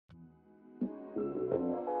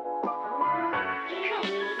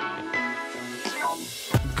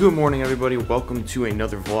Good morning, everybody. Welcome to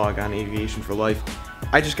another vlog on Aviation for Life.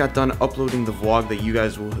 I just got done uploading the vlog that you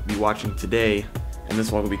guys will be watching today, and this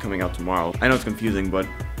vlog will be coming out tomorrow. I know it's confusing, but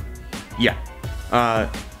yeah.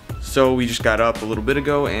 So we just got up a little bit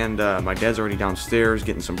ago, and my dad's already downstairs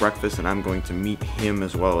getting some breakfast, and I'm going to meet him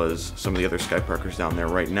as well as some of the other Sky Parkers down there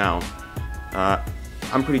right now.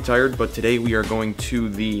 I'm pretty tired, but today we are going to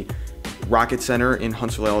the Rocket Center in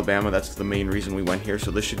Huntsville, Alabama. That's the main reason we went here, so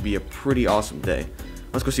this should be a pretty awesome day.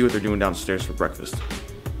 Let's go see what they're doing downstairs for breakfast.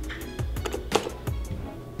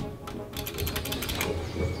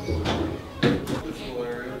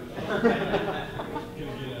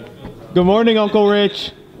 Good morning, Uncle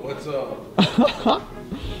Rich. What's up?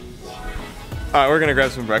 Alright, we're gonna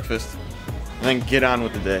grab some breakfast and then get on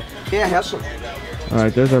with the day. Yeah, have some.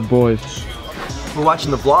 Alright, there's our boys. We're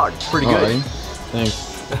watching the vlog. It's pretty good. Alrighty.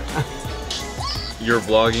 Thanks. You're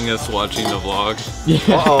vlogging us watching the vlog? Yeah.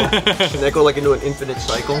 Uh-oh. Can that go like into an infinite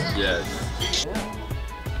cycle? Yes. Yeah.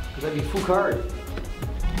 Cause that'd be full card.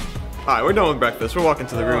 Alright, we're done with breakfast. We're walking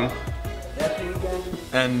to the room. That thing again?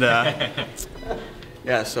 And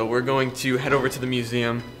yeah, so we're going to head over to the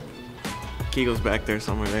museum. Kegel's back there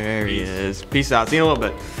somewhere. There he is. Peace out. See you in a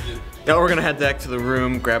little bit. Yeah, we're gonna head back to the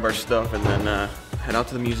room, grab our stuff, and then head out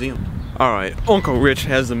to the museum. Alright, Uncle Rich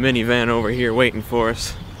has the minivan over here waiting for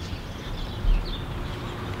us.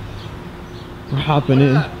 We're hopping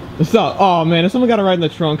in. What's up? Oh man, has someone got to ride in the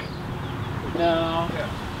trunk? No.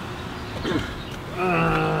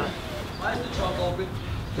 Why is the trunk open?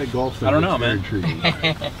 That golf thing. I don't know, man. Intriguing.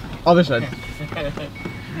 Other side.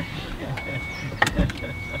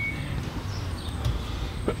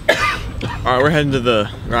 Alright, we're heading to the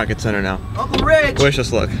Rocket Center now. Uncle Rich! Wish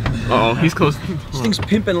us luck. Uh-oh, he's close. This thing's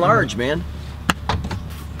pimping large, man.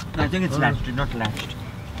 I think it's latched, not latched.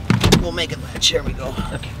 We'll make it latch. Here we go.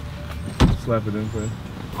 Okay. Slap it in for you.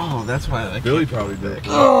 Oh, that's why I Billy probably did.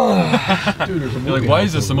 Dude, there's a You're like, why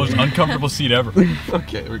is this the most uncomfortable seat ever?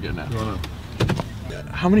 Okay, we're getting out.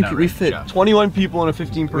 How many can we fit? 21 people in a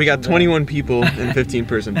 15-person We got 21 people in a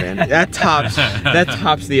 15-person band. That tops the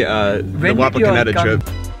Wapakoneta trip.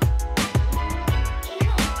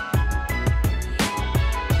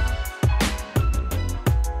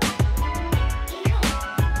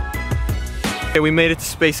 Okay, we made it to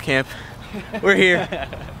Space Camp. We're here.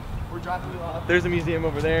 We're dropping you off. There's a museum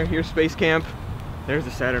over there. Here's Space Camp. There's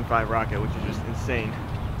the Saturn V rocket, which is just insane.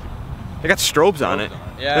 They got strobes on it.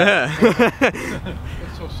 Yeah.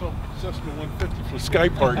 So Cessna 150 for Sky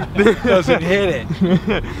Park doesn't hit it.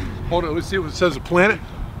 Hold on, let's see what it says. A planet.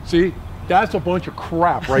 See, that's a bunch of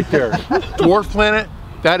crap right there. Dwarf planet.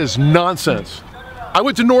 That is nonsense. I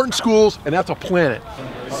went to Norton schools, and that's a planet.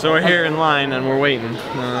 So we're here in line and we're waiting.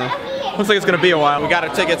 Looks like it's gonna be a while. We got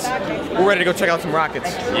our tickets. We're ready to go check out some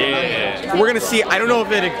rockets. Yeah. We're gonna see. I don't know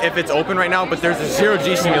if it's open right now, but there's a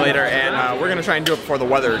zero-G simulator, and we're gonna try and do it before the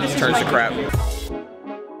weather just turns to crap.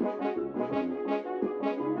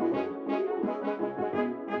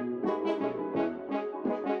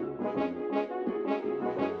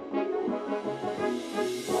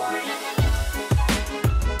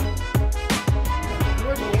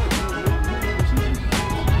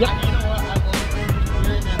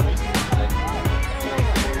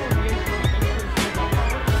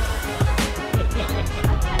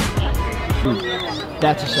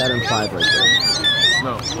 That's a Saturn V right there.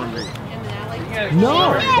 No, 1B.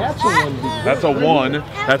 No, that's a 1B. That's a 1.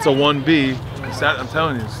 That's a 1B. I'm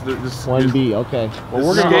telling you, this 1B, okay. Well,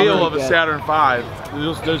 we're gonna scale of a Saturn V.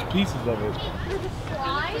 There's pieces of it.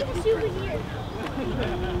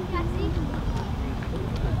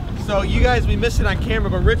 So you guys, we missed it on camera,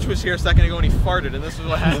 but Rich was here a second ago and he farted, and this is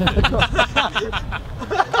what happened.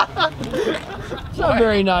 It's not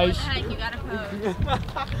very nice. You gotta pose.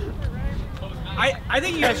 I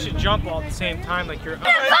think you guys should jump all at the same time, like you're. Follow me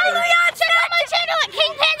on my channel at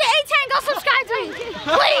King Panda 810. Go subscribe to me,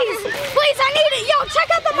 please, please. I need it. Yo, check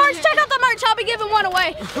out the merch. Check out the merch. I'll be giving one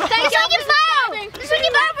away. Thank you for subscribing. This one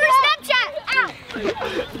you buy for Snapchat. Ow.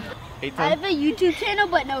 I have a YouTube channel,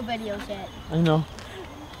 but no videos yet. I know.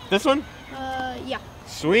 This one? Yeah.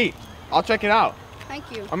 Sweet. I'll check it out. Thank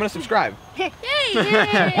you. I'm gonna subscribe. Yay!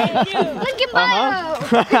 Link in bio.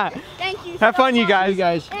 Thank you. Have fun, you guys.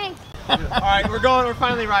 Thanks. All right, we're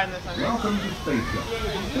finally riding this. Welcome to Space Shuttle.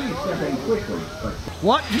 Please step in quickly, but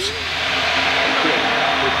What?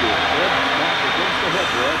 put your head back against the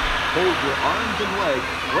headboard, hold your arms and legs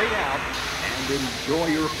straight out, and enjoy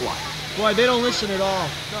your flight. Boy, they don't listen at all.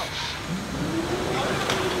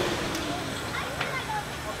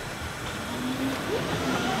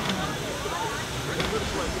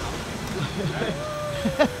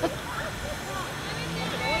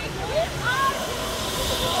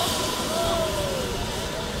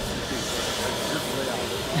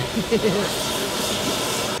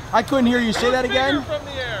 I couldn't hear you. Say that again? From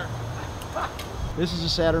the air. This is a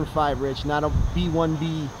Saturn V, Rich, not a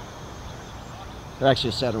B1B. Or actually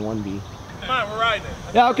a Saturn 1B. Come on, we're riding it.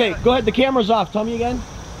 Yeah, okay, go ahead. The camera's off. Tell me again.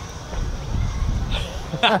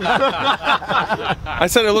 I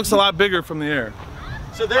said it looks a lot bigger from the air.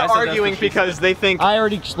 So they're arguing because they think. I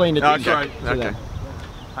already explained it to you. Right. Okay.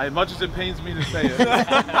 As much as it pains me to say it. All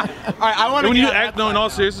right, I want to. When you act, no, in all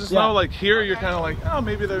seriousness, Yeah. no, like here, you're kind of like, oh,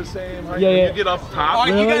 maybe they're the same height. Yeah, When yeah. you get up top. Oh,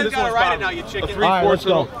 you guys this gotta one's ride it about now, you chicken. a 3/4 All right, let's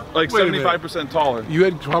go. like Wait a minute. 75% taller. You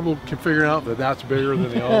had trouble figuring out that that's bigger than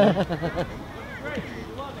the other one?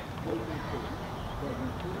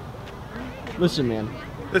 Listen, man.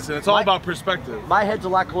 Listen, it's all about perspective. My head's a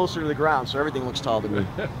lot closer to the ground, so everything looks tall to me.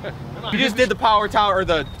 You just did the power tower or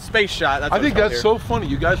the space shot. That's I what think it's called that's here. so funny.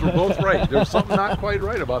 You guys were both right. There's something not quite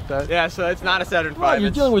right about that. Yeah, so it's not a Saturn V. Well, you're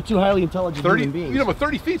it's- dealing with two highly intelligent 30, human beings. you know, but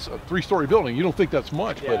 30 feet's a 3-story building. You don't think that's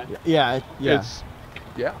much, but yeah. it's,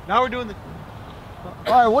 yeah. Now we're doing the.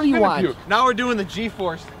 All right, what do you Spin and want? puke. Now we're doing the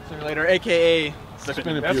G-force simulator, aka the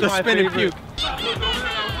Spin and that's puke. the spin and puke.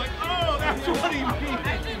 Oh, that's what he means.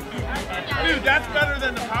 Dude, that's better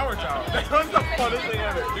than the power tower. That was the funnest thing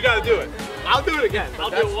ever. You gotta do it. I'll do it again. I'll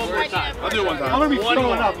do it one more time. I'll do it one time. I'm gonna be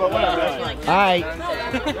throwing up, but whatever. All right.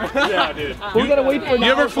 Yeah, dude. We gotta wait for. You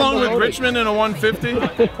ever flown with Richmond in a 150?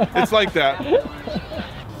 It's like that. All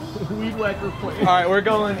right, we're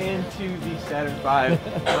going into the Saturn V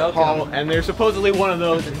hall, and there's supposedly one of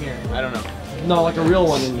those in here. I don't know. No, like a real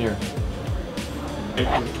one in here.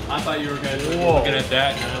 I thought you were guys looking at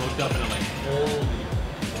that, and I looked up and I'm like,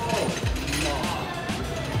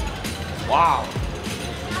 Wow.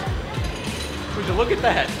 Would you look at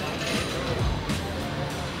that?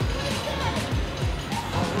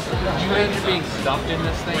 you imagine being stuffed in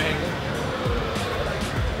this thing?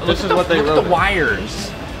 This is what they wrote. the wires.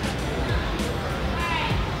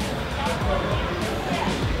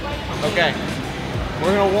 Okay,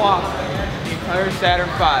 we're gonna walk the entire Saturn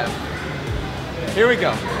V. Here we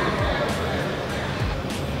go.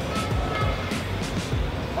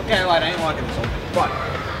 Okay, I lied, I ain't walking this whole thing, but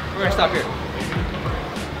we're gonna stop here.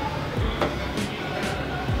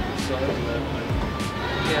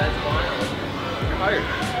 Yeah, that's wild. You're hired.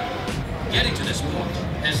 Getting to this point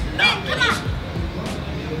has not been easy.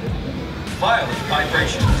 Violent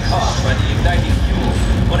vibrations caused by the igniting fuel,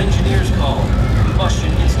 what engineers call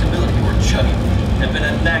combustion instability or chugging, have been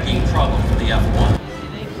a nagging problem for the F1.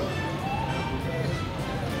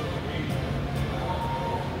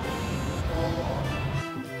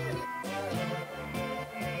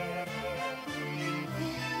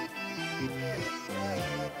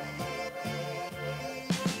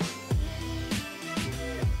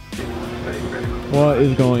 What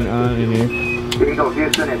is going on in here? Eagle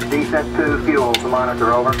Houston, it's descent to fuel to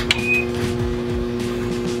monitor, over.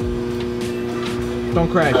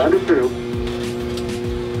 Don't crash. Understood.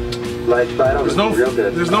 Light side on There's the real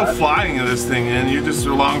good. there's no flying of this thing, and you're just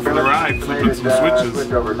along for the ride, flipping some switches.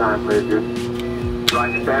 Switch over time, please, dude.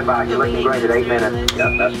 Roger, stand by. You're looking great at 8 minutes.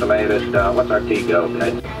 Yep, estimated. What's our T go,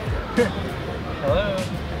 okay? Hello?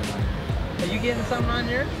 Are you getting something on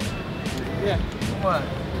yours? Yeah. What?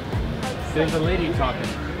 There's a lady talking.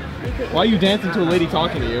 Why are you dancing to a lady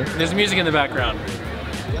talking to you? There's music in the background.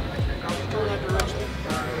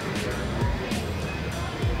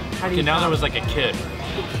 Okay, now there was like a kid.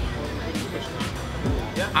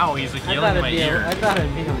 Ow, he's like yelling in my ear. I thought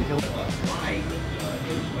it'd be him.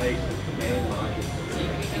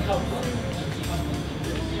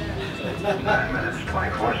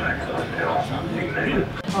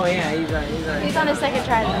 Oh yeah, he's on his second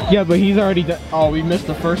try though. Yeah, but he's already done. Oh, we missed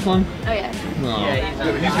the first one? Oh yeah. No.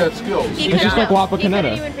 He's got skills. It's just like Wapa He couldn't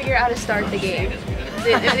Canetta. even figure out how to start the game.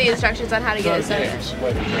 The instructions on how to get it started.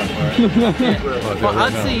 Well,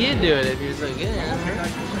 I'd see you do it if you're so good.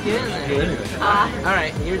 Get in there. All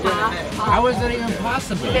right, you're doing it. I wasn't even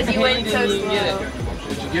possible. Because you went so Didn't get slow. it.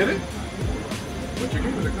 Did you get it? But you're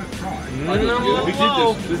giving it a good try. We did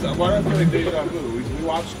this. Why do I feel like deja vu? We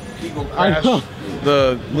watched Eagle I crash know.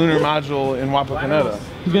 the lunar module in Wapakoneta.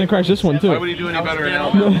 He's gonna crash this one Why would too. he do any better in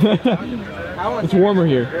Alabama? It's warmer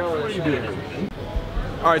here.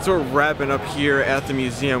 All right, so we're wrapping up here at the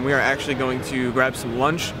museum. We are actually going to grab some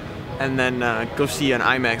lunch and then go see an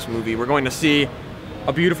IMAX movie. We're going to see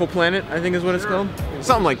A Beautiful Planet, I think is what it's called.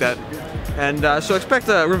 Something like that. And so expect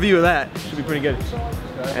a review of that. Should be pretty good.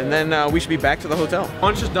 And then we should be back to the hotel.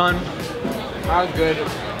 Lunch is done. That was good.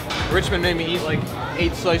 Richmond made me eat like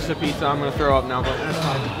 8 slices of pizza. I'm gonna throw up now, but that's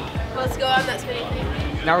fine. Let's go on that spinning thing.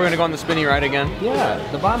 Now we're gonna go on the spinny ride again. Yeah,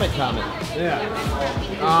 the vomit comet. Yeah.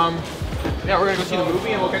 Yeah, we're gonna go see the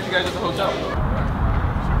movie and we'll catch you guys at the hotel.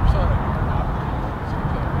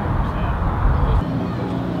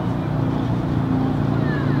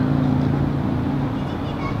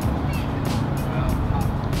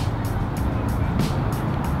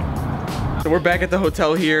 we're back at the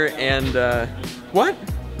hotel here, and what?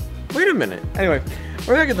 Wait a minute. Anyway,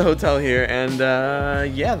 we're back at the hotel here, and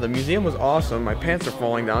yeah, the museum was awesome. My pants are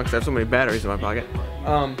falling down because I have so many batteries in my pocket.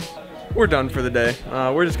 We're done for the day.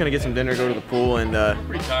 We're just gonna get some dinner, go to the pool, and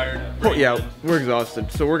Pretty tired. yeah, we're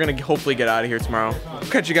exhausted. So we're gonna hopefully get out of here tomorrow.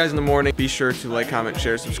 Catch you guys in the morning. Be sure to like, comment,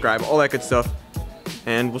 share, subscribe, all that good stuff,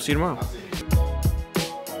 and we'll see you tomorrow.